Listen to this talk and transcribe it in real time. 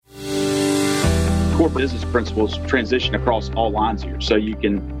core business principles transition across all lines here. So you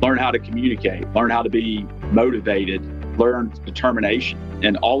can learn how to communicate, learn how to be motivated, learn determination.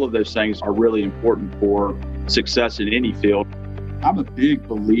 And all of those things are really important for success in any field. I'm a big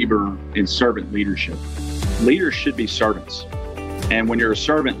believer in servant leadership. Leaders should be servants. And when you're a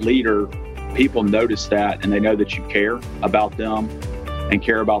servant leader, people notice that and they know that you care about them and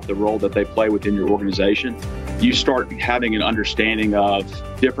care about the role that they play within your organization. You start having an understanding of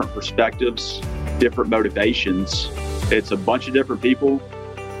different perspectives, different motivations. It's a bunch of different people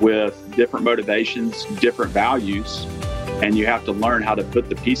with different motivations, different values, and you have to learn how to put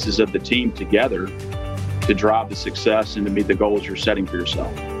the pieces of the team together to drive the success and to meet the goals you're setting for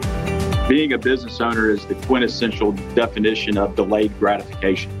yourself. Being a business owner is the quintessential definition of delayed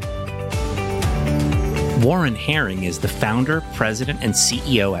gratification. Warren Herring is the founder, president, and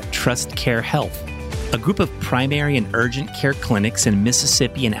CEO at TrustCare Health, a group of primary and urgent care clinics in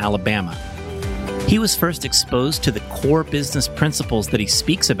Mississippi and Alabama. He was first exposed to the core business principles that he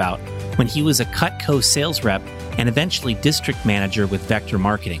speaks about when he was a Cutco sales rep and eventually district manager with Vector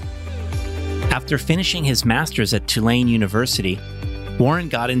Marketing. After finishing his master's at Tulane University, Warren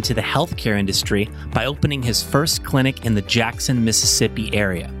got into the healthcare industry by opening his first clinic in the Jackson, Mississippi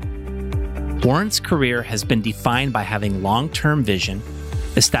area. Warren's career has been defined by having long-term vision,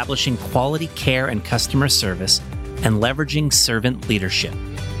 establishing quality care and customer service, and leveraging servant leadership.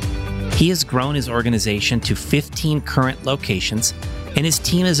 He has grown his organization to 15 current locations, and his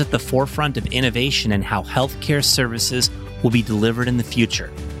team is at the forefront of innovation in how healthcare services will be delivered in the future.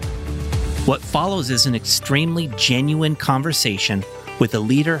 What follows is an extremely genuine conversation with a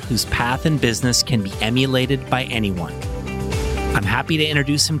leader whose path in business can be emulated by anyone. I'm happy to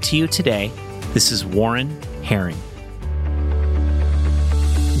introduce him to you today. This is Warren Herring.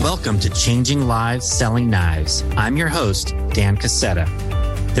 Welcome to Changing Lives, Selling Knives. I'm your host, Dan Cassetta.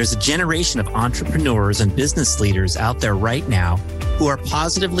 There's a generation of entrepreneurs and business leaders out there right now who are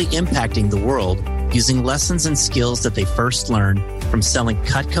positively impacting the world using lessons and skills that they first learned from selling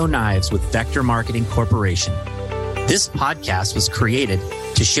Cutco knives with Vector Marketing Corporation. This podcast was created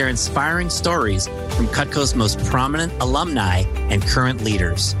to share inspiring stories from Cutco's most prominent alumni and current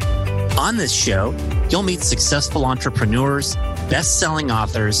leaders. On this show, you'll meet successful entrepreneurs, best-selling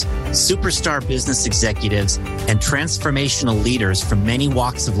authors, superstar business executives, and transformational leaders from many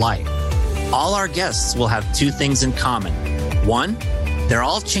walks of life. All our guests will have two things in common. One, they're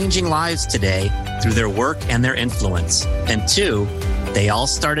all changing lives today through their work and their influence. And two, they all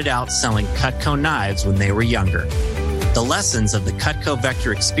started out selling Cutco knives when they were younger. The lessons of the Cutco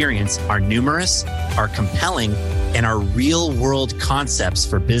Vector experience are numerous, are compelling, and are real-world concepts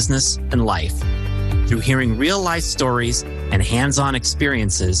for business and life. Through hearing real-life stories and hands-on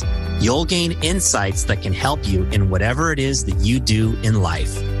experiences, you'll gain insights that can help you in whatever it is that you do in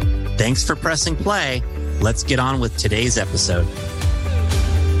life. Thanks for pressing play. Let's get on with today's episode.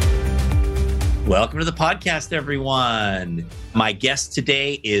 Welcome to the podcast, everyone. My guest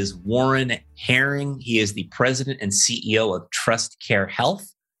today is Warren Herring. He is the president and CEO of TrustCare Health,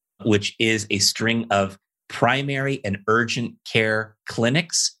 which is a string of primary and urgent care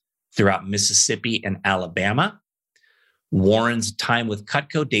clinics throughout Mississippi and Alabama. Warren's time with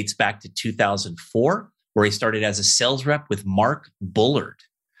Cutco dates back to 2004, where he started as a sales rep with Mark Bullard.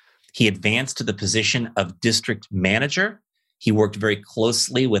 He advanced to the position of district manager. He worked very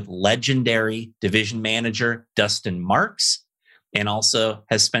closely with legendary division manager Dustin Marks, and also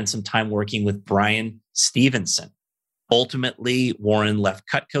has spent some time working with Brian Stevenson. Ultimately, Warren left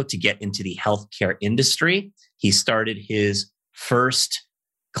Cutco to get into the healthcare industry. He started his first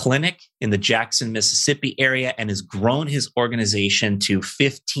clinic in the Jackson, Mississippi area and has grown his organization to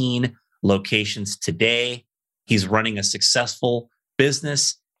 15 locations today. He's running a successful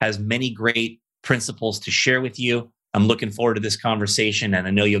business, has many great principles to share with you. I'm looking forward to this conversation, and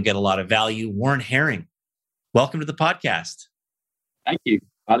I know you'll get a lot of value. Warren Herring, welcome to the podcast. Thank you.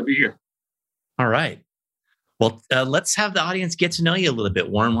 Glad to be here. All right. Well, let's have the audience get to know you a little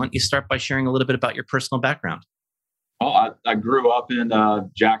bit. Warren, why don't you start by sharing a little bit about your personal background? Well, I grew up in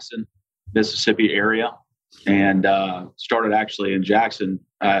Jackson, Mississippi area, and started actually in Jackson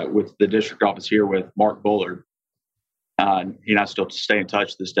with the district office here with Mark Bullard. He and I still stay in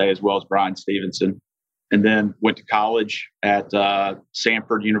touch this day, as well as Brian Stevenson. And then went to college at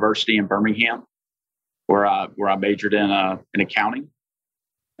Samford University in Birmingham, where I majored in accounting.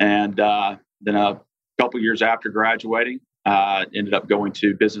 And then a couple years after graduating, ended up going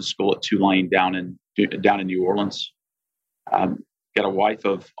to business school at Tulane down in New Orleans. Got a wife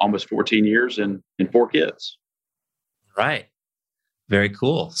of almost 14 years and 4 kids. Right. Very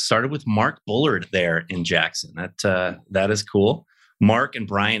cool. Started with Mark Bullard there in Jackson. That is cool. Mark and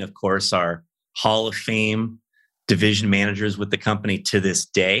Brian, of course, are Hall of Fame division managers with the company to this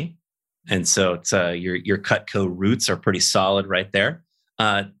day. And so it's your Cutco roots are pretty solid right there.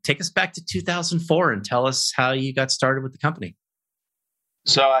 Take us back to 2004 and tell us how you got started with the company.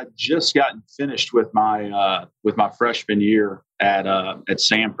 So I just gotten finished with my freshman year at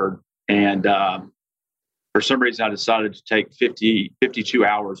Samford, and for some reason I decided to take 52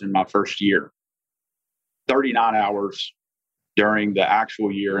 hours in my first year, 39 hours during the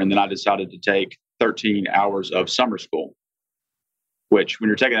actual year, and then I decided to take 13 hours of summer school. Which, when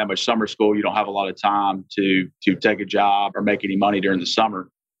you're taking that much summer school, you don't have a lot of time to take a job or make any money during the summer.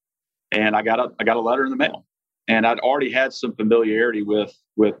 And I got a letter in the mail, and I'd already had some familiarity with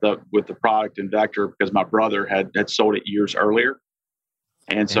the product in Vector because my brother had sold it years earlier.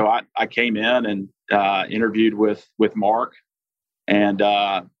 And so I came in and interviewed with Mark, and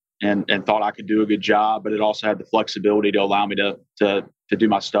thought I could do a good job, but it also had the flexibility to allow me to do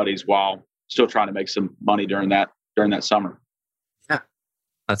my studies while still trying to make some money during that summer.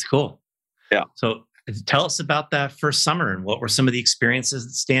 That's cool. Yeah. So tell us about that first summer and what were some of the experiences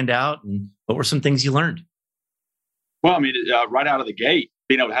that stand out and what were some things you learned? Well, I mean, right out of the gate,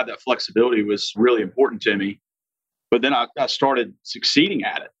 being able to have that flexibility was really important to me. But then I started succeeding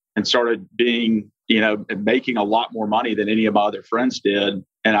at it and started being, making a lot more money than any of my other friends did.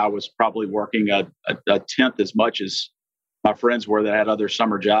 And I was probably working a tenth as much as my friends were that had other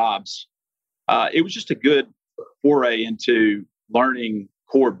summer jobs. It was just a good foray into learning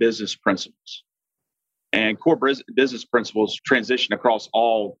core business principles, and core business principles transition across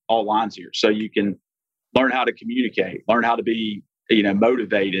all lines here. So you can learn how to communicate, learn how to be,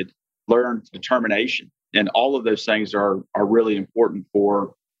 motivated, learn determination. And all of those things are really important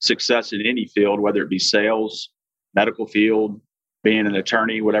for success in any field, whether it be sales, medical field, being an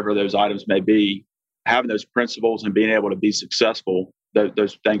attorney, whatever those items may be. Having those principles and being able to be successful,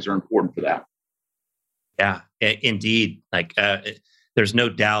 those things are important for that. Yeah, indeed. There's no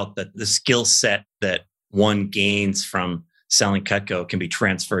doubt that the skill set that one gains from selling Cutco can be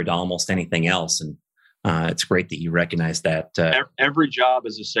transferred to almost anything else. And it's great that you recognize that. Every job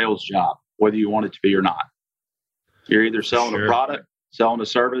is a sales job, whether you want it to be or not. You're either selling a product, selling a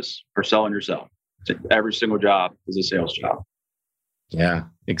service, or selling yourself. Every single job is a sales job. Yeah,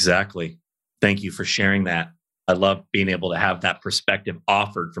 exactly. Thank you for sharing that. I love being able to have that perspective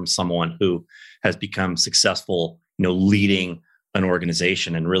offered from someone who has become successful, leading an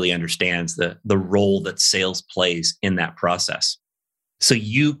organization and really understands the role that sales plays in that process. So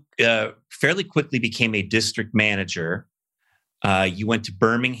you fairly quickly became a district manager. You went to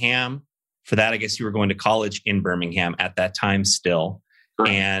Birmingham. For that, I guess you were going to college in Birmingham at that time still.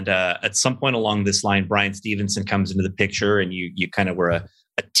 Correct. And at some point along this line, Brian Stevenson comes into the picture, and you kind of were a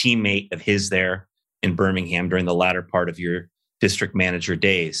teammate of his there in Birmingham during the latter part of your district manager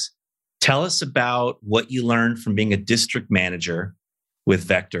days. Tell us about what you learned from being a district manager with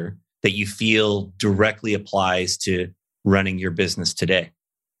Vector that you feel directly applies to running your business today.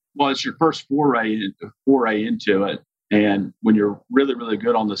 Well, it's your first foray into it. And when you're really, really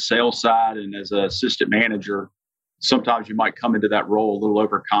good on the sales side and as an assistant manager, sometimes you might come into that role a little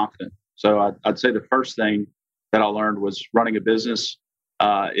overconfident. So I'd say the first thing that I learned was running a business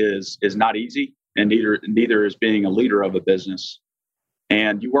is not easy, and neither is being a leader of a business.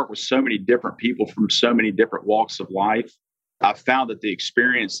 And you work with so many different people from so many different walks of life. I found that the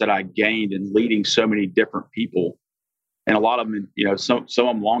experience that I gained in leading so many different people, and a lot of them, some of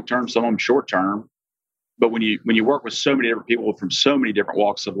them long term, some of them short term. But when you work with so many different people from so many different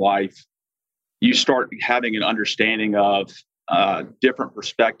walks of life, you start having an understanding of different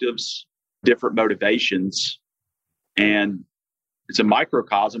perspectives, different motivations, and it's a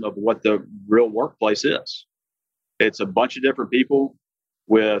microcosm of what the real workplace is. It's a bunch of different people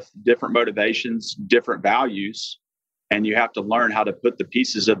with different motivations, different values, and you have to learn how to put the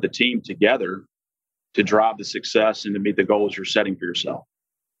pieces of the team together to drive the success and to meet the goals you're setting for yourself.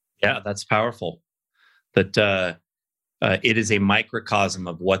 Yeah, that's powerful. That it is a microcosm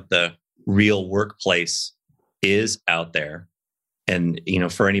of what the real workplace is out there. And,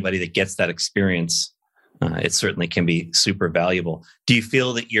 for anybody that gets that experience, it certainly can be super valuable. Do you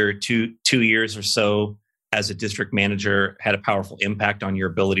feel that your two years or so as a district manager had a powerful impact on your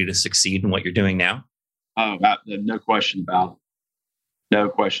ability to succeed in what you're doing now? Oh, no question about it. No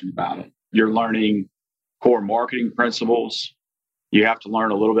question about it. You're learning core marketing principles. You have to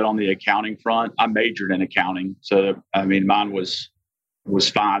learn a little bit on the accounting front. I majored in accounting. So, mine was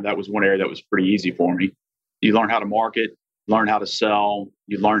fine. That was one area that was pretty easy for me. You learn how to market, learn how to sell,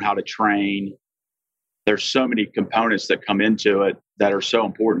 you learn how to train. There's so many components that come into it that are so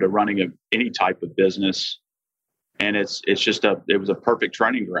important to running any type of business. And it was a perfect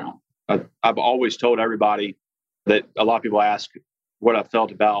training ground. I've always told everybody that a lot of people ask what I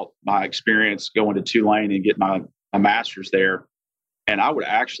felt about my experience going to Tulane and getting my master's there. And I would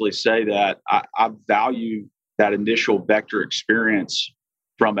actually say that I value that initial Vector experience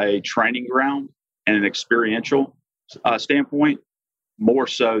from a training ground and an experiential standpoint more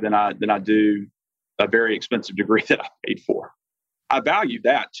so than I do a very expensive degree that I paid for. I value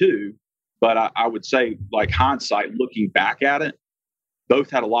that too, but I would say, like, hindsight, looking back at it, both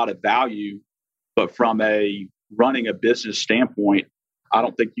had a lot of value, but from a running a business standpoint, I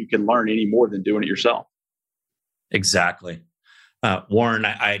don't think you can learn any more than doing it yourself. Exactly. Warren,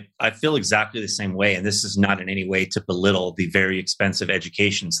 I feel exactly the same way. And this is not in any way to belittle the very expensive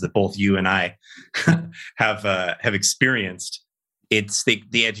educations that both you and I have experienced. It's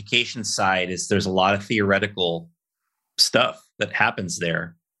the education side is there's a lot of theoretical stuff that happens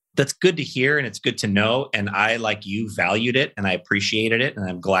there. That's good to hear and it's good to know. And I, like you, valued it and I appreciated it. And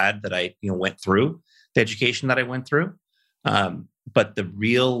I'm glad that I went through the education that I went through. But the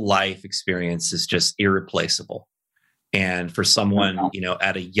real life experience is just irreplaceable. And for someone,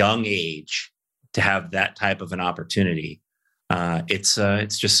 at a young age to have that type of an opportunity, it's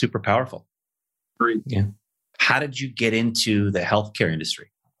just super powerful. Great. Yeah. How did you get into the healthcare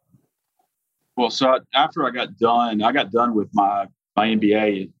industry? Well, so after I got done with my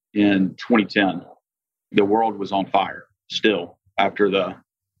MBA in 2010. The world was on fire still after the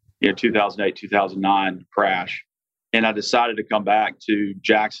 2008, 2009 crash. And I decided to come back to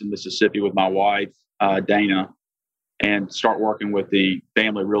Jackson, Mississippi with my wife, Dana, and start working with the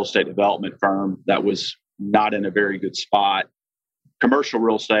family real estate development firm that was not in a very good spot. Commercial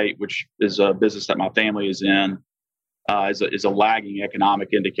real estate, which is a business that my family is in, is a lagging economic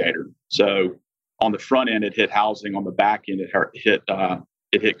indicator. So on the front end, it hit housing. On the back end,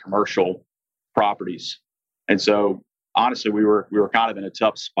 it hit commercial properties. And so honestly, we were kind of in a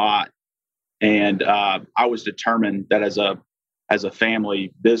tough spot. And I was determined that as a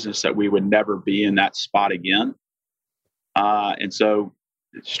family business that we would never be in that spot again. And so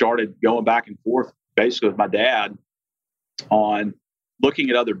it started going back and forth basically with my dad on looking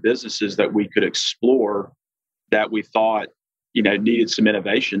at other businesses that we could explore that we thought, needed some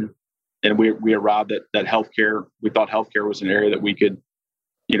innovation. And we arrived at that healthcare. We thought healthcare was an area that we could,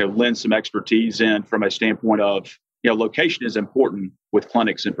 lend some expertise in from a standpoint of, location is important with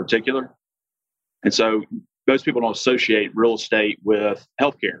clinics in particular. And so most people don't associate real estate with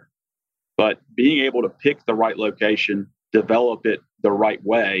healthcare, but being able to pick the right location, develop it the right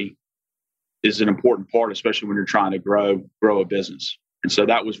way is an important part, especially when you're trying to grow a business. And so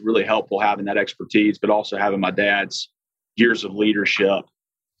that was really helpful, having that expertise, but also having my dad's years of leadership,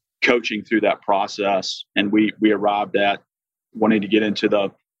 coaching through that process. And we arrived at wanting to get into the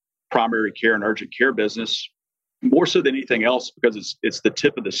primary care and urgent care business more so than anything else, because it's the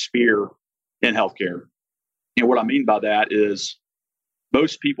tip of the spear in healthcare. And what I mean by that is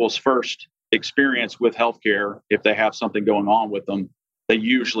most people's first experience with healthcare, if they have something going on with them, they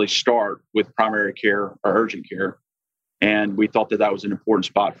usually start with primary care or urgent care. And we thought that was an important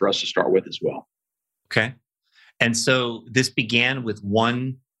spot for us to start with as well. Okay. And so this began with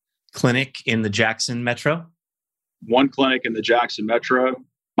one clinic in the Jackson Metro? One clinic in the Jackson Metro.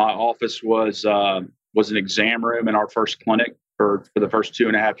 My office was an exam room in our first clinic for the first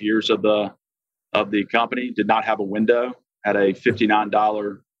 2.5 years of the company. Did not have a window. Had a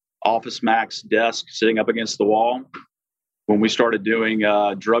 $59 Office Max desk sitting up against the wall. When we started doing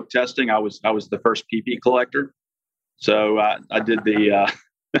drug testing, I was the first PP collector. So I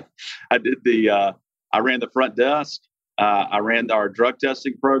ran the front desk. I ran our drug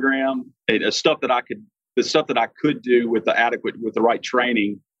testing program. The stuff that I could do with the right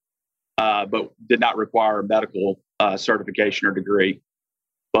training, but did not require a medical certification or degree.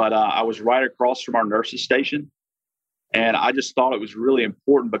 But I was right across from our nurses station. And I just thought it was really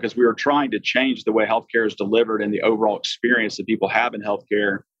important because we were trying to change the way healthcare is delivered and the overall experience that people have in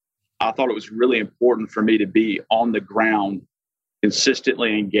healthcare. I thought it was really important for me to be on the ground,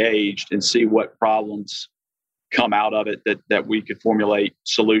 consistently engaged, and see what problems come out of it that we could formulate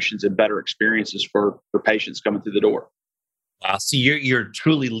solutions and better experiences for patients coming through the door. Wow. So you're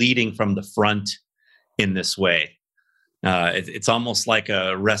truly leading from the front in this way. It's almost like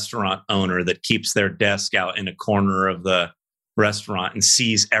a restaurant owner that keeps their desk out in a corner of the restaurant and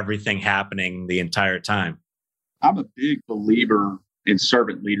sees everything happening the entire time. I'm a big believer in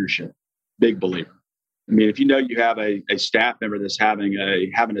servant leadership. Big believer. I mean, if you have a staff member that's having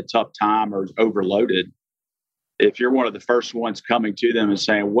a tough time or is overloaded, if you're one of the first ones coming to them and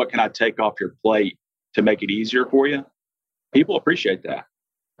saying, "What can I take off your plate to make it easier for you?" People appreciate that.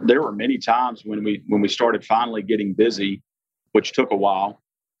 There were many times when we started finally getting busy, which took a while,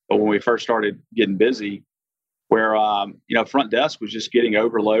 when we first started getting busy, where front desk was just getting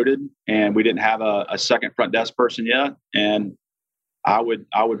overloaded, and we didn't have a second front desk person yet. And I would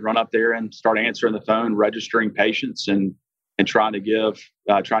run up there and start answering the phone, registering patients, and trying to give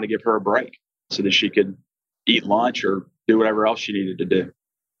her a break so that she could eat lunch or do whatever else she needed to do.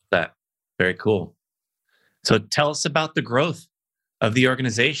 That very cool. So tell us about the growth of the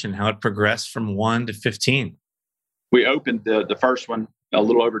organization, how it progressed from 1 to 15. We opened the first one a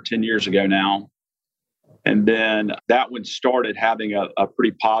little over 10 years ago now. And then that one started having a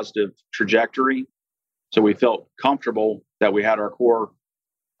pretty positive trajectory. So we felt comfortable that we had our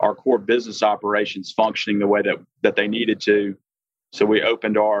core business operations functioning the way that they needed to. So we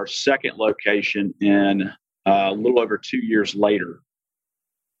opened our second location in a little over 2 years later.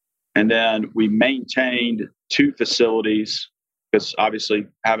 And then we maintained 2 facilities, because obviously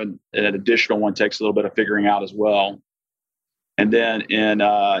having an additional one takes a little bit of figuring out as well. And then in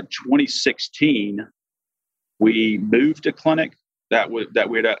 2016, we moved a clinic that we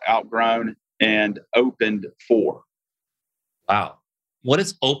had outgrown and opened 4. Wow. What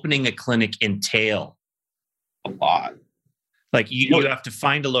does opening a clinic entail? A lot. Like you have to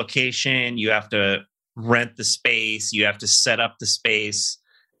find a location, you have to rent the space, you have to set up the space.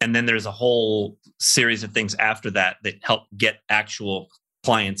 And then there's a whole series of things after that help get actual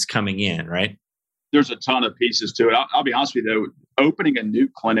clients coming in, right? There's a ton of pieces to it. I'll be honest with you, though, opening a new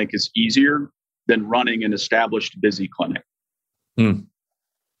clinic is easier than running an established busy clinic.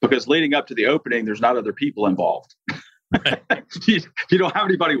 Because leading up to the opening, there's not other people involved. you don't have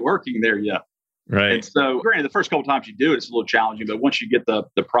anybody working there yet. Right. And so, granted, the first couple of times you do it, it's a little challenging. But once you get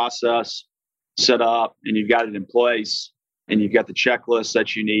the process set up and you've got it in place, and you've got the checklist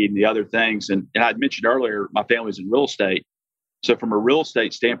that you need and the other things. And I'd mentioned earlier, my family's in real estate. So from a real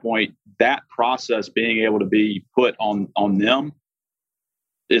estate standpoint, that process being able to be put on them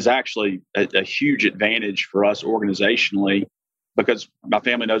is actually a huge advantage for us organizationally, because my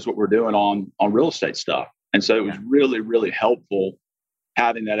family knows what we're doing on real estate stuff. And so it was really, really helpful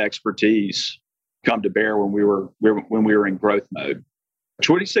having that expertise come to bear when we were in growth mode.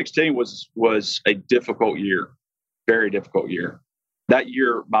 2016 was a difficult year. Very difficult year. That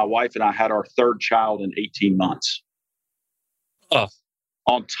year, my wife and I had our 3rd child in 18 months. Oh.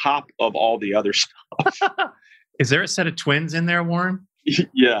 On top of all the other stuff. Is there a set of twins in there, Warren?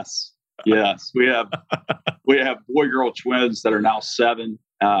 Yes. We have boy-girl twins that are now 7.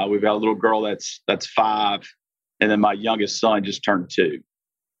 We've got a little girl that's 5, and then my youngest son just turned 2.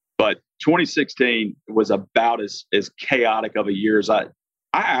 But 2016 was about as chaotic of a year as I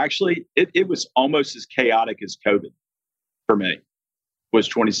actually, it was almost as chaotic as COVID for me, was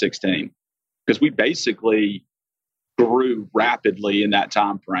 2016, because we basically grew rapidly in that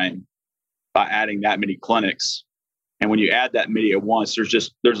time frame by adding that many clinics. And when you add that many at once,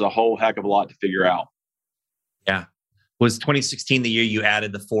 there's a whole heck of a lot to figure out. Yeah. Was 2016 the year you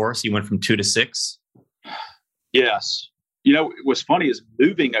added the 4? So you went from 2 to 6? Yes. What's funny is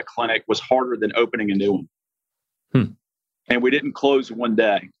moving a clinic was harder than opening a new one. And we didn't close one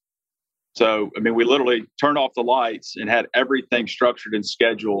day. So, we literally turned off the lights and had everything structured and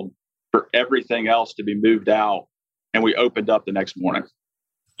scheduled for everything else to be moved out. And we opened up the next morning.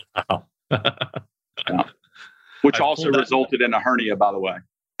 Wow. Yeah. Which also resulted in a hernia, by the way.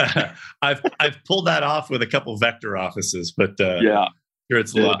 I've pulled that off with a couple Vector offices, but here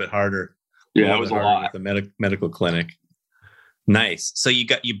it's a little bit harder. Yeah, it was a lot. With the medical clinic. Nice. So you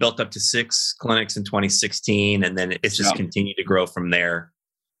built up to 6 clinics in 2016, and then it's just continued to grow from there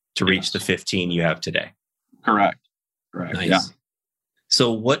to reach the 15 you have today. Correct. Nice. Yeah.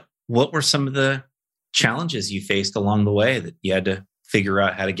 So what were some of the challenges you faced along the way that you had to figure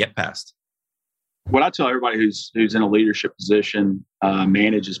out how to get past? What I tell everybody who's in a leadership position,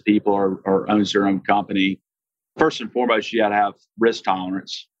 manages people or owns their own company, first and foremost, you got to have risk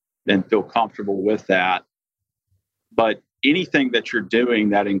tolerance and feel comfortable with that. But anything that you're doing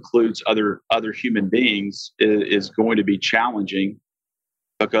that includes other human beings is going to be challenging,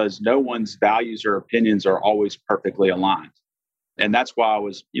 because no one's values or opinions are always perfectly aligned. And that's why I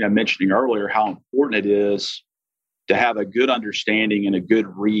was mentioning earlier how important it is to have a good understanding and a good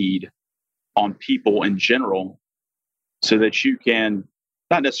read on people in general, so that you can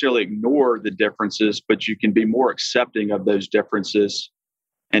not necessarily ignore the differences, but you can be more accepting of those differences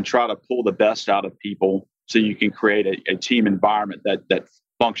and try to pull the best out of people, so you can create a team environment that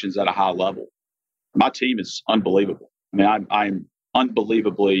functions at a high level. My team is unbelievable. I'm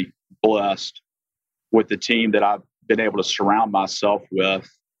unbelievably blessed with the team that I've been able to surround myself with.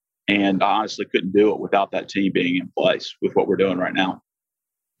 And I honestly couldn't do it without that team being in place with what we're doing right now.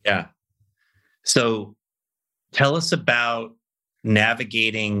 Yeah. So tell us about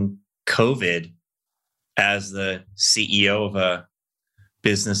navigating COVID as the CEO of a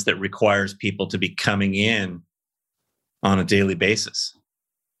business that requires people to be coming in on a daily basis?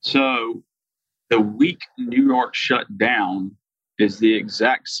 So the week New York shut down is the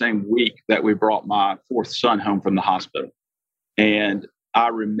exact same week that we brought my fourth son home from the hospital. And I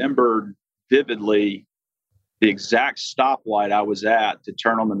remembered vividly the exact stoplight I was at to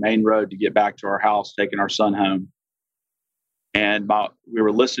turn on the main road to get back to our house, taking our son home. And we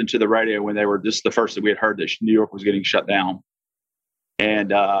were listening to the radio when this is the first that we had heard that New York was getting shut down.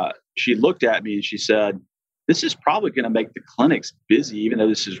 And she looked at me and she said, "This is probably going to make the clinics busy, even though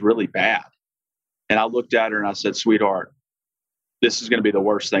this is really bad." And I looked at her and I said, "Sweetheart, this is going to be the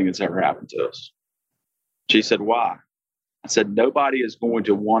worst thing that's ever happened to us." She said, "Why?" I said, "Nobody is going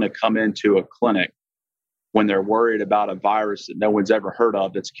to want to come into a clinic when they're worried about a virus that no one's ever heard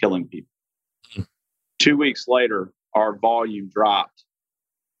of that's killing people." 2 weeks later, our volume dropped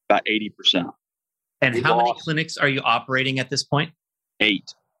about 80%. And how many clinics are you operating at this point?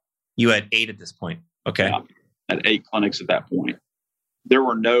 8. You had 8 at this point. Okay. Yeah, at 8 clinics at that point. There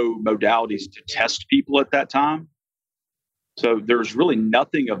were no modalities to test people at that time. So there was really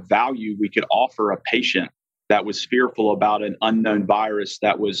nothing of value we could offer a patient that was fearful about an unknown virus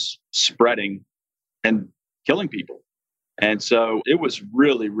that was spreading and killing people. And so it was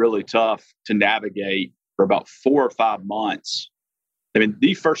really, really tough to navigate for about 4 or 5 months. I mean,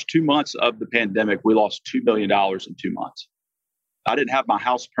 the first 2 months of the pandemic, we lost $2 million in 2 months. I didn't have my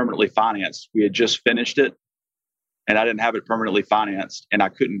house permanently financed. We had just finished it and I didn't have it permanently financed, and I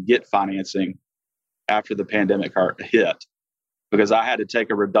couldn't get financing after the pandemic hit because I had to take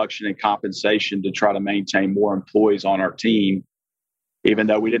a reduction in compensation to try to maintain more employees on our team, even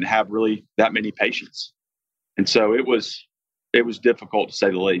though we didn't have really that many patients. And so it was difficult, to say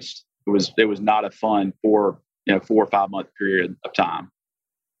the least. It was not a fun 4 or 5 month period of time.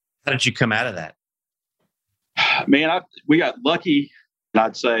 How did you come out of that? Man, we got lucky, and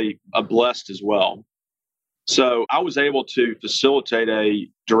I'd say blessed as well. So I was able to facilitate a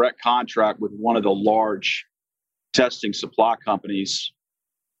direct contract with one of the large testing supply companies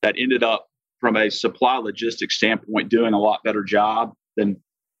that ended up, from a supply logistics standpoint, doing a lot better job than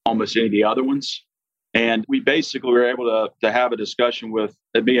almost any of the other ones. And we basically were able to have a discussion with,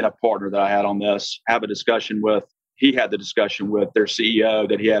 me and a partner that I had on this, he had the discussion with their CEO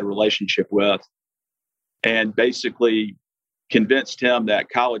that he had a relationship with, and basically convinced him that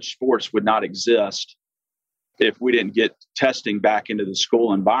college sports would not exist if we didn't get testing back into the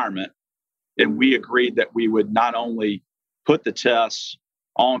school environment. And we agreed that we would not only put the tests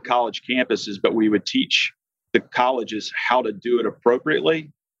on college campuses, but we would teach the colleges how to do it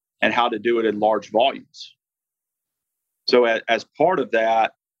appropriately and how to do it in large volumes. So as part of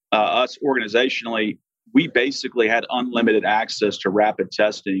that, us organizationally, we basically had unlimited access to rapid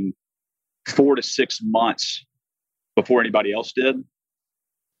testing 4 to 6 months before anybody else did.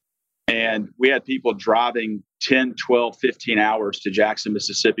 And we had people driving 10, 12, 15 hours to Jackson,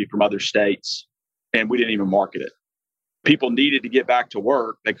 Mississippi from other states, and we didn't even market it. People needed to get back to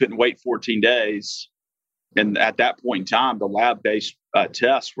work. They couldn't wait 14 days. And at that point in time, the lab-based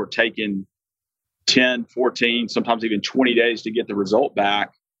tests were taking 10, 14, sometimes even 20 days to get the result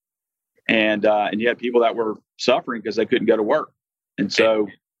back. And you had people that were suffering because they couldn't go to work. And so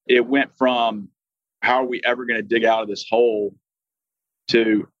it went from, how are we ever going to dig out of this hole,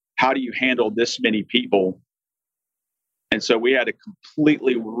 to how do you handle this many people? And so we had to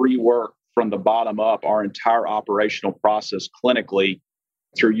completely rework from the bottom up our entire operational process clinically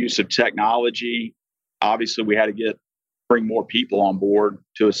through use of technology. Obviously, we had to bring more people on board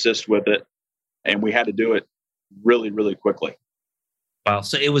to assist with it. And we had to do it really, really quickly. Wow.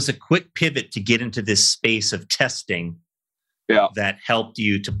 So it was a quick pivot to get into this space of testing that helped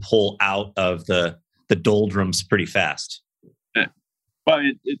you to pull out of the doldrums pretty fast. Well,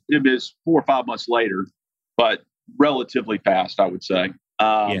 it was 4 or 5 months later, but relatively fast, I would say.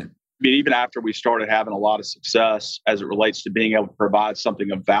 I mean, even after we started having a lot of success as it relates to being able to provide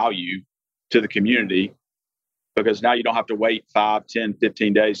something of value to the community, because now you don't have to wait 5, 10,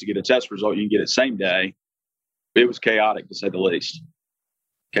 15 days to get a test result. You can get it same day. It was chaotic, to say the least.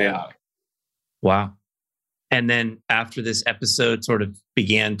 Chaotic. Wow. And then after this episode sort of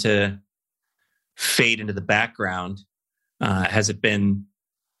began to fade into the background, has it been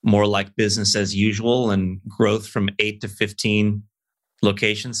more like business as usual and growth from 8 to 15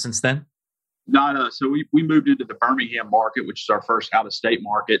 locations since then? So we moved into the Birmingham market, which is our first out-of-state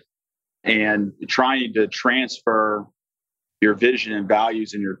market, and trying to transfer your vision and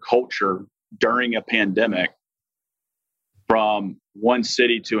values and your culture during a pandemic from one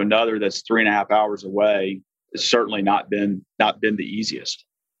city to another that's 3.5 hours away has certainly not been the easiest.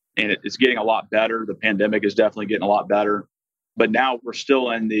 And it's getting a lot better. The pandemic is definitely getting a lot better. But now we're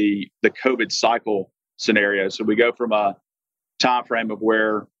still in the COVID cycle scenario. So we go from a time frame of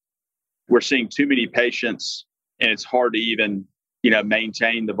where we're seeing too many patients and it's hard to even,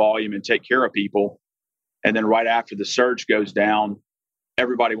 maintain the volume and take care of people. And then right after the surge goes down,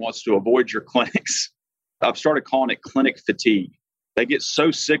 everybody wants to avoid your clinics. I've started calling it clinic fatigue. They get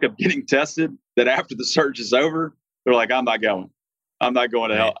so sick of getting tested that after the surge is over, they're like, I'm not going. I'm not going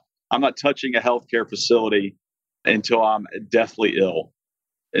to hell. I'm not touching a healthcare facility until I'm deathly ill.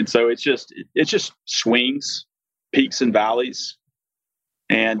 And so it's just swings, peaks and valleys.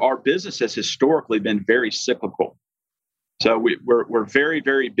 And our business has historically been very cyclical. So we're very,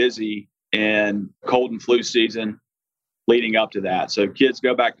 very busy in cold and flu season leading up to that. So kids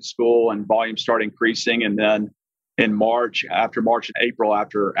go back to school and volumes start increasing. And then in March and April,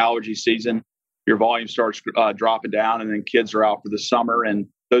 after allergy season, your volume starts dropping down, and then kids are out for the summer. And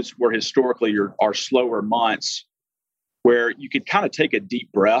those were historically our slower months where you could kind of take a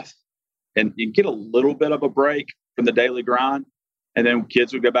deep breath and you get a little bit of a break from the daily grind. And then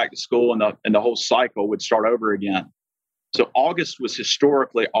kids would go back to school and the whole cycle would start over again. So August was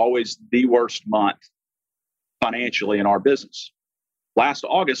historically always the worst month financially in our business. Last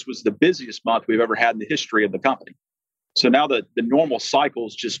August was the busiest month we've ever had in the history of the company. So now the normal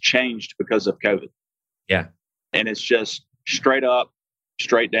cycles just changed because of COVID. Yeah. And it's just straight up,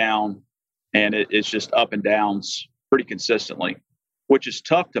 straight down, and it's just up and downs pretty consistently, which is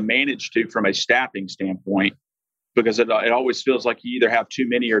tough to manage from a staffing standpoint, because it always feels like you either have too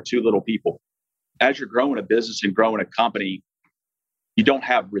many or too little people. As you're growing a business and growing a company, you don't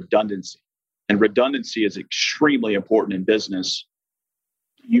have redundancy. And redundancy is extremely important in business.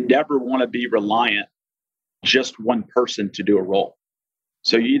 You never want to be reliant just one person to do a role.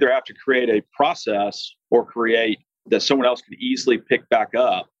 So you either have to create a process or create that someone else can easily pick back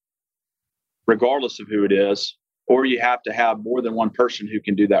up, regardless of who it is, or you have to have more than one person who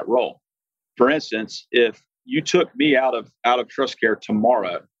can do that role. For instance, if you took me out of TrustCare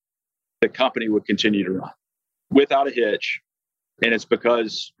tomorrow, the company would continue to run without a hitch. And it's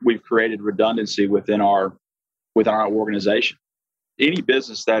because we've created redundancy within our organization. Any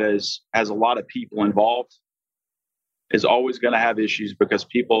business that has a lot of people involved is always going to have issues because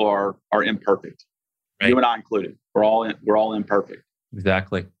people are imperfect. Right. You and I included. We're all imperfect.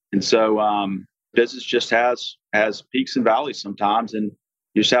 Exactly. And so business just has peaks and valleys sometimes, and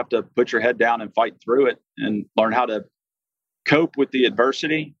you just have to put your head down and fight through it and learn how to cope with the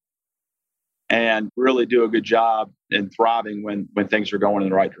adversity and really do a good job in thriving when things are going in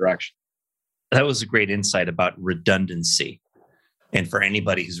the right direction. That was a great insight about redundancy. And for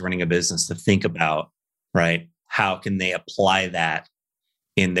anybody who's running a business to think about, right, how can they apply that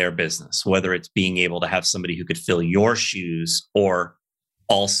in their business, whether it's being able to have somebody who could fill your shoes, or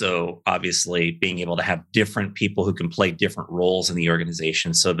also obviously being able to have different people who can play different roles in the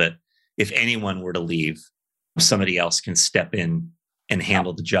organization, so that if anyone were to leave, somebody else can step in and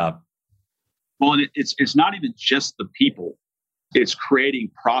handle the job. Well, it's not even just the people. It's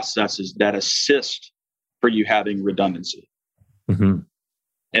creating processes that assist for you having redundancy. Mm-hmm.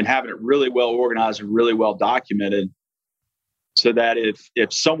 And having it really well organized and really well documented, so that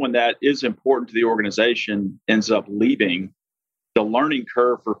if someone that is important to the organization ends up leaving, the learning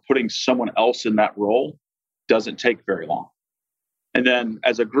curve for putting someone else in that role doesn't take very long. And then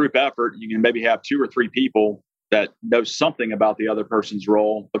as a group effort, you can maybe have 2 or 3 people that know something about the other person's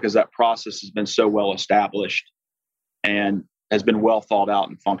role, because that process has been so well established and has been well thought out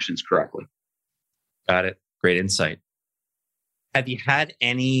and functions correctly. Got it. Great insight. Have you had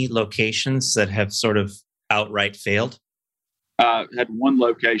any locations that have sort of outright failed? Had one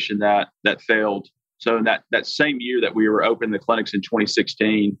location that failed. So in that same year that we were opening the clinics in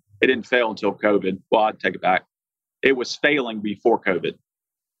 2016, it didn't fail until COVID. Well, I'd take it back. It was failing before COVID.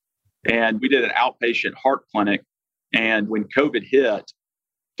 And we did an outpatient heart clinic. And when COVID hit,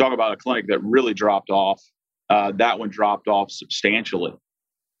 talk about a clinic that really dropped off, that one dropped off substantially.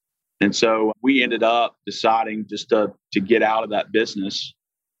 And so we ended up deciding just to get out of that business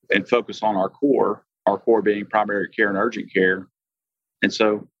and focus on our core being primary care and urgent care. And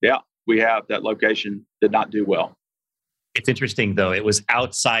so, yeah, we have that location did not do well. It's interesting, though. It was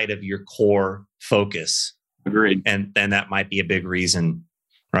outside of your core focus. Agreed. And that might be a big reason,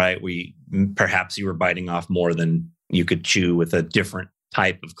 right? Perhaps you were biting off more than you could chew with a different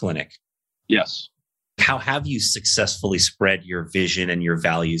type of clinic. Yes. How have you successfully spread your vision and your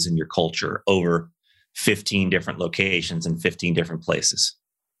values and your culture over 15 different locations in 15 different places?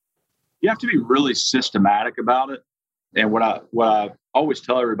 You have to be really systematic about it. And what I always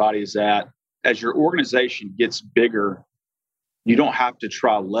tell everybody is that as your organization gets bigger, you don't have to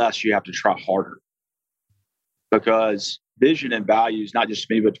try less, you have to try harder. Because vision and values, not just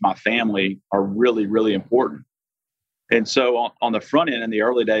to me, but to my family, are really, really important. And so on the front end, in the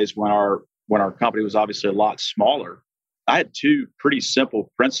early days when our company was obviously a lot smaller, I had two pretty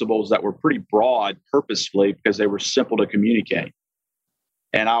simple principles that were pretty broad purposefully because they were simple to communicate.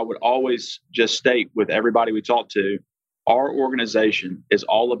 And I would always just state with everybody we talked to, our organization is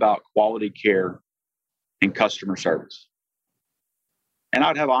all about quality care and customer service. And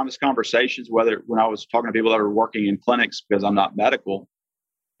I'd have honest conversations, whether when I was talking to people that were working in clinics because I'm not medical.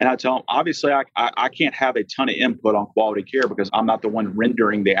 And I tell them, obviously, I can't have a ton of input on quality care because I'm not the one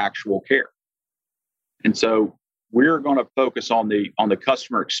rendering the actual care. And so we're going to focus on the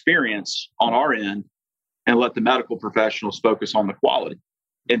customer experience on our end and let the medical professionals focus on the quality.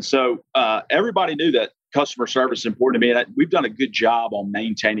 And so everybody knew that customer service is important to me. And we've done a good job on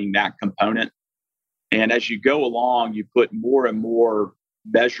maintaining that component. And as you go along, you put more and more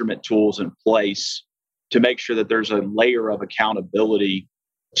measurement tools in place to make sure that there's a layer of accountability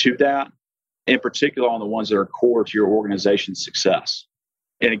to that, in particular on the ones that are core to your organization's success.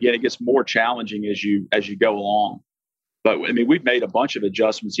 And again, it gets more challenging as you go along. But I mean, we've made a bunch of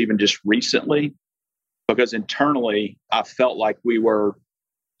adjustments even just recently because internally I felt like we were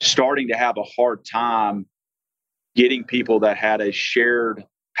starting to have a hard time getting people that had a shared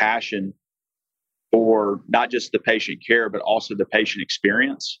passion for not just the patient care, but also the patient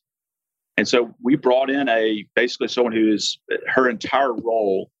experience. And so we brought in basically someone her entire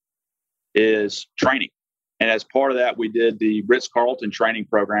role is training. And as part of that, we did the Ritz-Carlton training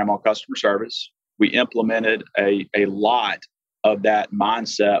program on customer service. We implemented a lot of that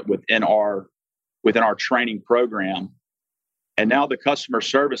mindset within our training program. And now the customer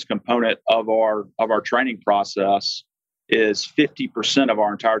service component of our training process is 50% of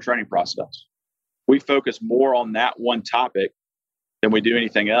our entire training process. We focus more on that one topic than we do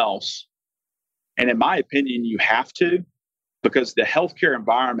anything else. And in my opinion, you have to, because the healthcare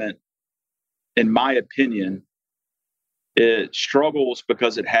environment, in my opinion, it struggles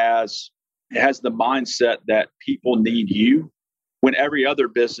because it has the mindset that people need you when every other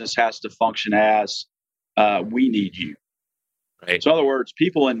business has to function as we need you. Right. So in other words,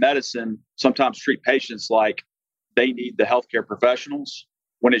 people in medicine sometimes treat patients like they need the healthcare professionals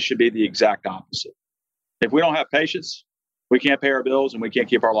when it should be the exact opposite. If we don't have patients, we can't pay our bills and we can't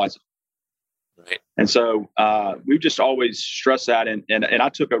keep our lights on. Right. And so we've just always stressed that. And I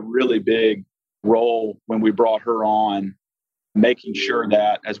took a really big role when we brought her on, making sure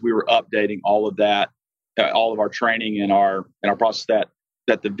that as we were updating all of that, all of our training and our process,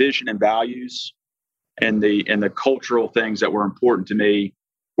 that the vision and values and the cultural things that were important to me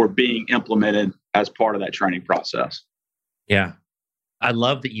were being implemented as part of that training process. Yeah. I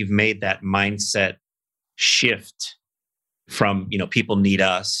love that you've made that mindset shift from, people need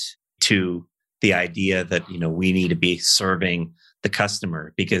us to the idea that, we need to be serving the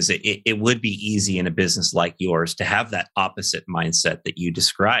customer, because it would be easy in a business like yours to have that opposite mindset that you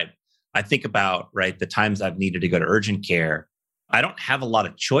described. I think about, the times I've needed to go to urgent care, I don't have a lot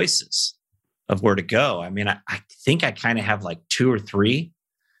of choices of where to go. I mean, I think I kind of have like 2 or 3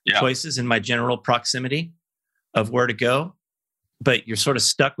 choices in my general proximity of where to go, but you're sort of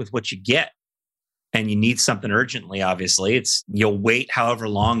stuck with what you get. And you need something urgently, obviously. You'll wait however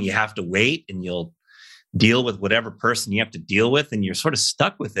long you have to wait, and you'll deal with whatever person you have to deal with, and you're sort of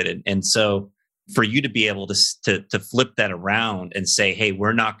stuck with it. And so for you to be able to flip that around and say, hey,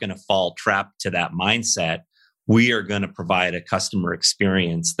 we're not going to fall trapped to that mindset. We are going to provide a customer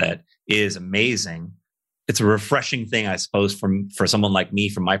experience that is amazing. It's a refreshing thing, I suppose, for someone like me,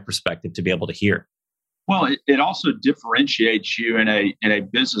 from my perspective, to be able to hear. Well, it also differentiates you in a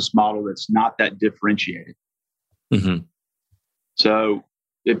business model that's not that differentiated. Mm-hmm. So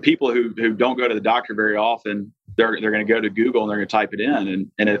if people who don't go to the doctor very often, they're going to go to Google and they're going to type it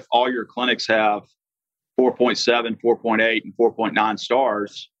in. And if all your clinics have 4.7, 4.8, and 4.9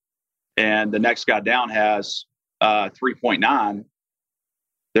 stars, and the next guy down has 3.9,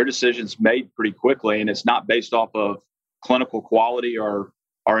 their decision's made pretty quickly. And it's not based off of clinical quality or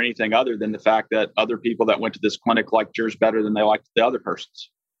anything other than the fact that other people that went to this clinic liked yours better than they liked the other person's.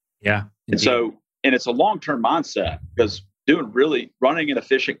 Yeah. Indeed. And it's a long-term mindset, because running an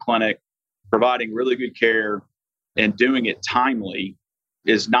efficient clinic, providing really good care, and doing it timely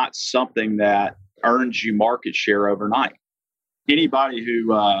is not something that earns you market share overnight. Anybody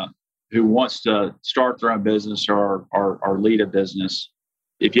who wants to start their own business or lead a business,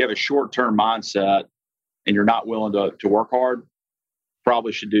 if you have a short-term mindset and you're not willing to work hard,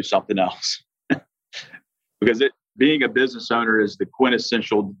 probably should do something else. Because being a business owner is the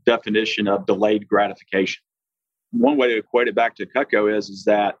quintessential definition of delayed gratification. One way to equate it back to Cutco is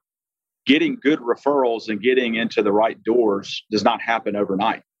that getting good referrals and getting into the right doors does not happen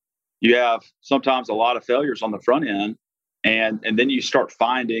overnight. You have sometimes a lot of failures on the front end, and then you start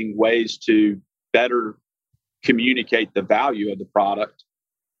finding ways to better communicate the value of the product.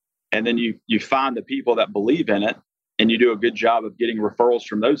 And then you find the people that believe in it, and you do a good job of getting referrals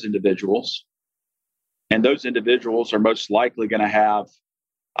from those individuals. And those individuals are most likely going to have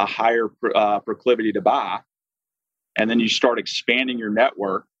a higher proclivity to buy. And then you start expanding your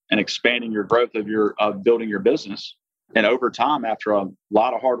network and expanding your growth of building your business. And over time, after a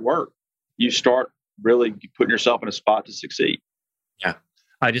lot of hard work, you start really putting yourself in a spot to succeed. Yeah.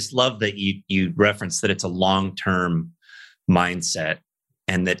 I just love that you referenced that it's a long-term mindset,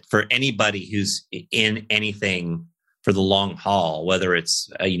 and that for anybody who's in anything for the long haul, whether it's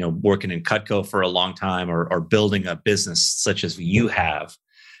working in Cutco for a long time or building a business such as you have,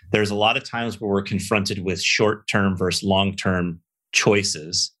 there's a lot of times where we're confronted with short-term versus long-term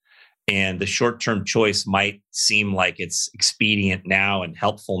choices. And the short-term choice might seem like it's expedient now and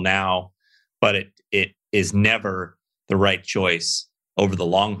helpful now, but it is never the right choice over the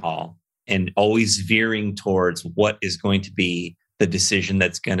long haul, and always veering towards what is going to be the decision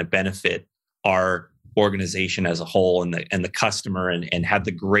that's going to benefit our organization as a whole and the customer and have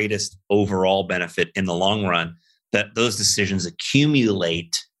the greatest overall benefit in the long run, that those decisions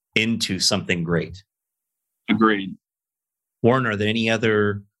accumulate into something great. Agreed. Warren, are there any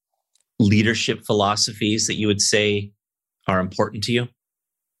other leadership philosophies that you would say are important to you?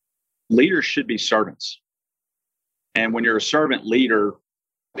 Leaders should be servants. And when you're a servant leader,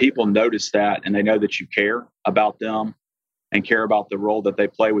 people notice that, and they know that you care about them and care about the role that they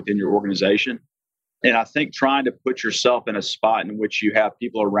play within your organization. And I think trying to put yourself in a spot in which you have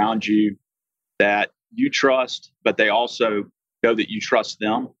people around you that you trust, but they also know that you trust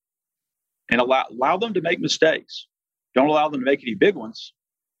them, and allow them to make mistakes. Don't allow them to make any big ones,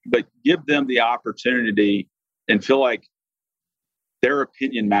 but give them the opportunity and feel like their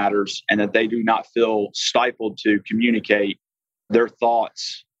opinion matters, and that they do not feel stifled to communicate their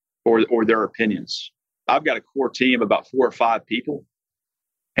thoughts or their opinions. I've got a core team of about 4 or 5 people,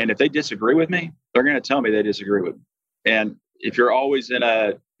 and if they disagree with me, they're going to tell me they disagree with me. And if you're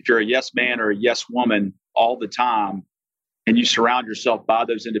if you're a yes man or a yes woman all the time, and you surround yourself by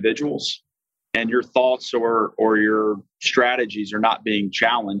those individuals, and your thoughts or your strategies are not being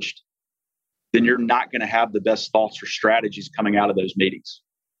challenged, then you're not going to have the best thoughts or strategies coming out of those meetings.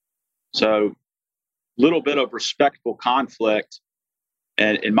 So a little bit of respectful conflict,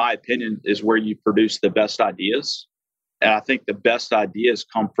 and in my opinion, is where you produce the best ideas. And I think the best ideas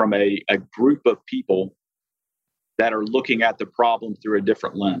come from a group of people that are looking at the problem through a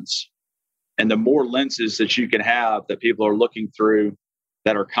different lens. And the more lenses that you can have that people are looking through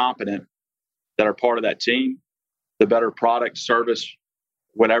that are competent, that are part of that team, the better product, service,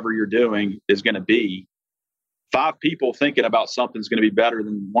 whatever you're doing is going to be. 5 people thinking about something is going to be better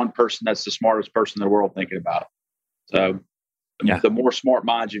than one person that's the smartest person in the world thinking about it. So the more smart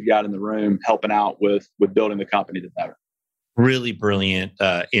minds you've got in the room helping out with building the company, the better. Really brilliant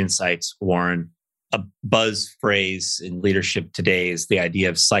insights, Warren. A buzz phrase in leadership today is the idea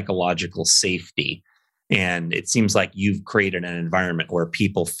of psychological safety. And it seems like you've created an environment where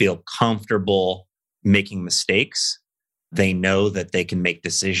people feel comfortable making mistakes. They know that they can make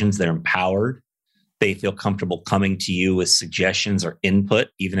decisions. They're empowered. They feel comfortable coming to you with suggestions or input,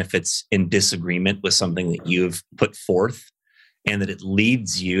 even if it's in disagreement with something that you've put forth, and that it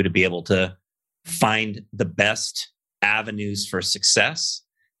leads you to be able to find the best avenues for success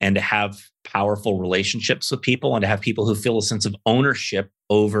and to have powerful relationships with people and to have people who feel a sense of ownership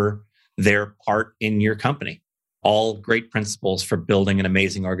over their part in your company. All great principles for building an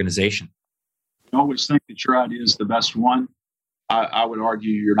amazing organization. You always think that your idea is the best one. I would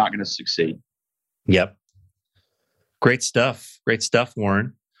argue you're not going to succeed. Yep. Great stuff. Great stuff,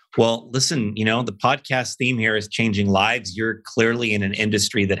 Warren. Well, listen, the podcast theme here is changing lives. You're clearly in an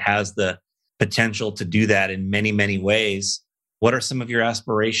industry that has the potential to do that in many, many ways. What are some of your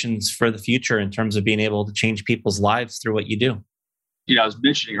aspirations for the future in terms of being able to change people's lives through what you do? I was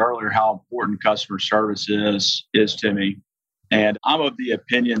mentioning earlier how important customer service is to me. And I'm of the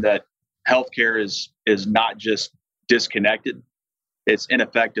opinion that healthcare is not just disconnected, it's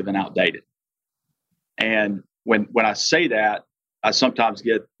ineffective and outdated. And when I say that, I sometimes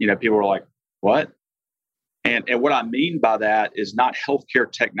get, people are like, what? And what I mean by that is not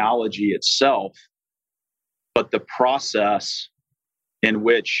healthcare technology itself, but the process in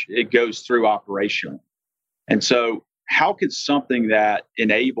which it goes through operational. And so how could something that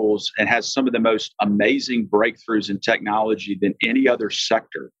enables and has some of the most amazing breakthroughs in technology than any other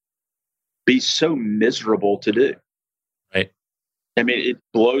sector be so miserable to do? Right. I mean, it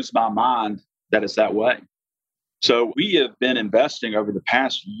blows my mind that it's that way. So we have been investing over the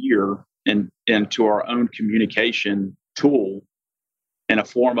past year into our own communication tool in a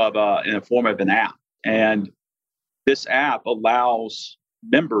form of an app. And this app allows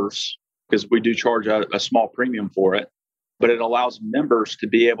members, because we do charge a small premium for it, but it allows members to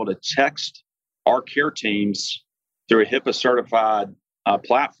be able to text our care teams through a HIPAA certified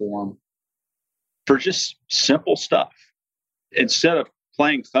platform for just simple stuff. Instead of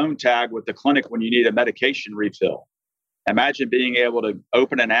playing phone tag with the clinic when you need a medication refill, imagine being able to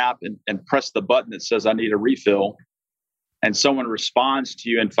open an app and press the button that says, I need a refill, and someone responds to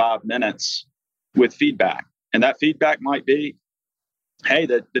you in 5 minutes with feedback. And that feedback might be, hey,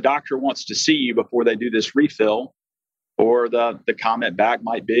 the doctor wants to see you before they do this refill. Or the comment back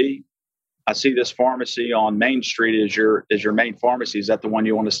might be, I see this pharmacy on Main Street as your main pharmacy. Is that the one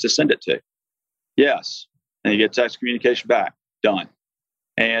you want us to send it to? Yes. And you get text communication back. Done.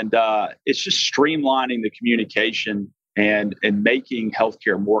 And it's just streamlining the communication and making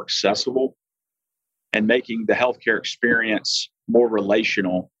healthcare more accessible and making the healthcare experience more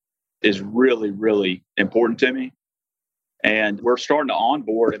relational is really, really important to me. And we're starting to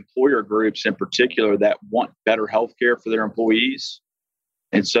onboard employer groups in particular that want better healthcare for their employees.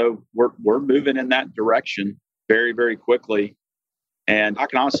 And so we're moving in that direction very, very quickly. And I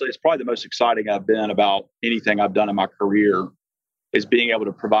can honestly, it's probably the most exciting I've been about anything I've done in my career is being able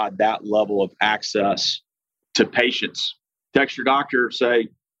to provide that level of access to patients. Text your doctor, say,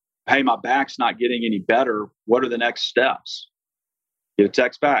 hey, my back's not getting any better. What are the next steps? Get a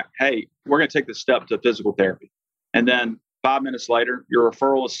text back. Hey, we're going to take this step to physical therapy. And then 5 minutes later, your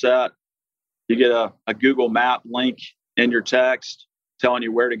referral is set. You get a Google Map link in your text telling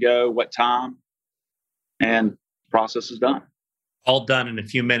you where to go, what time, and the process is done. All done in a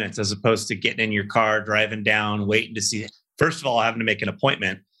few minutes, as opposed to getting in your car, driving down, waiting to see. First of all, having to make an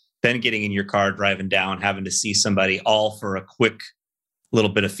appointment, then getting in your car, driving down, having to see somebody, all for a quick little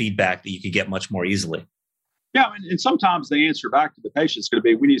bit of feedback that you could get much more easily. Yeah, and sometimes the answer back to the patient is going to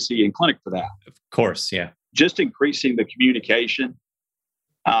be, we need to see you in clinic for that. Of course, yeah. Just increasing the communication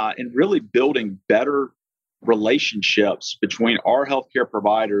and really building better relationships between our healthcare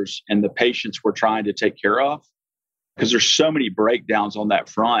providers and the patients we're trying to take care of, because there's so many breakdowns on that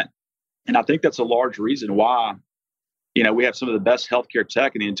front. And I think that's a large reason why, we have some of the best healthcare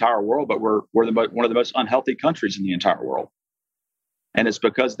tech in the entire world, but we're one of the most unhealthy countries in the entire world. And it's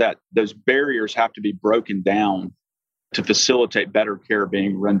because that those barriers have to be broken down to facilitate better care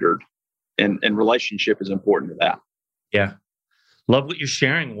being rendered. And relationship is important to that. Yeah. Love what you're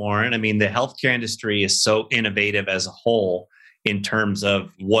sharing, Warren. I mean, the healthcare industry is so innovative as a whole in terms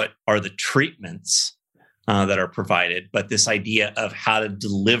of what are the treatments that are provided, but this idea of how to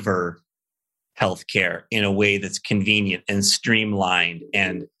deliver healthcare in a way that's convenient and streamlined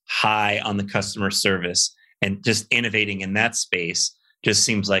and high on the customer service, and just innovating in that space just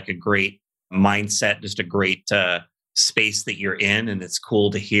seems like a great mindset, just a great space that you're in. And it's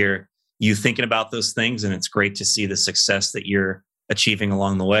cool to hear you thinking about those things. And it's great to see the success that you're achieving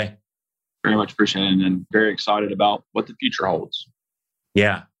along the way. Very much appreciate it, and very excited about what the future holds.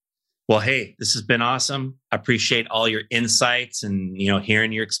 Yeah. Well, hey, this has been awesome. I appreciate all your insights and,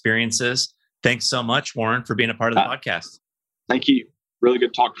 hearing your experiences. Thanks so much, Warren, for being a part of the podcast. Thank you. Really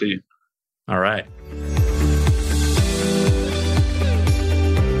good talk to you. All right.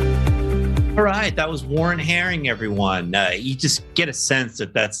 All right. That was Warren Herring, everyone. You just get a sense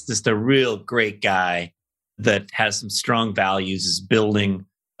that that's just a real great guy that has some strong values, is building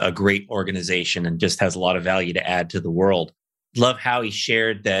a great organization, and just has a lot of value to add to the world. Love how he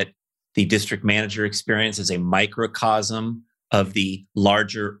shared that the district manager experience is a microcosm of the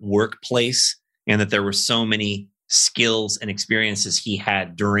larger workplace, and that there were so many skills and experiences he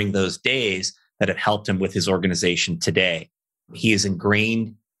had during those days that have helped him with his organization today. He is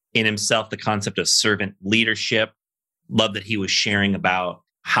ingrained in himself the concept of servant leadership. Love that he was sharing about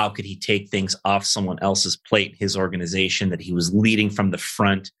how could he take things off someone else's plate, his organization, that he was leading from the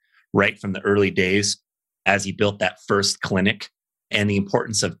front right from the early days as he built that first clinic, and the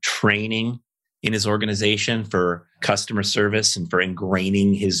importance of training in his organization for customer service and for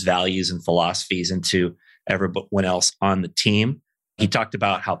ingraining his values and philosophies into everyone else on the team. He talked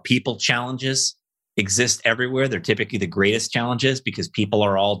about how people challenges exist everywhere. They're typically the greatest challenges because people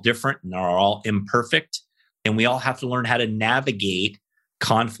are all different and are all imperfect. And we all have to learn how to navigate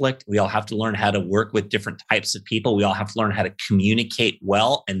conflict. We all have to learn how to work with different types of people. We all have to learn how to communicate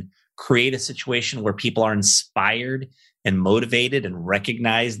well and create a situation where people are inspired and motivated and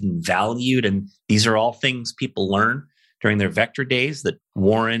recognized and valued. And these are all things people learn during their Vector days that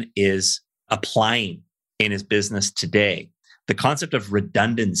Warren is applying in his business today. The concept of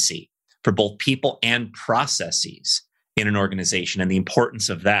redundancy for both people and processes in an organization and the importance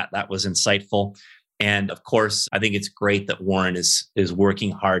of that was insightful. And of course, I think it's great that Warren is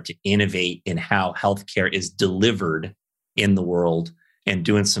working hard to innovate in how healthcare is delivered in the world and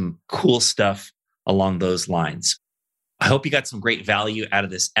doing some cool stuff along those lines. I hope you got some great value out of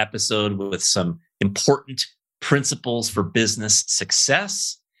this episode with some important principles for business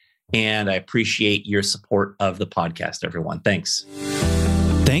success. And I appreciate your support of the podcast, everyone. Thanks.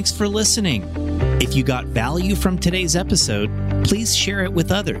 Thanks for listening. If you got value from today's episode, please share it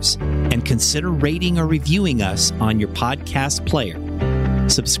with others and consider rating or reviewing us on your podcast player.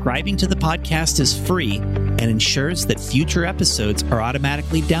 Subscribing to the podcast is free and ensures that future episodes are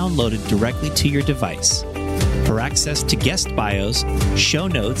automatically downloaded directly to your device. For access to guest bios, show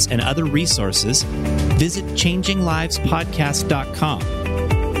notes, and other resources, visit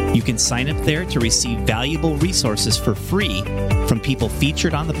changinglivespodcast.com. You can sign up there to receive valuable resources for free from people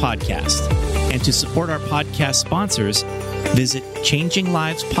featured on the podcast. And to support our podcast sponsors, visit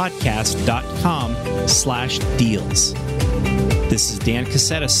changinglivespodcast.com/deals. This is Dan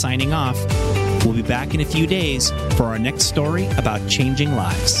Cassetta signing off. We'll be back in a few days for our next story about changing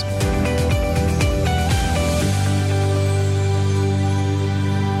lives.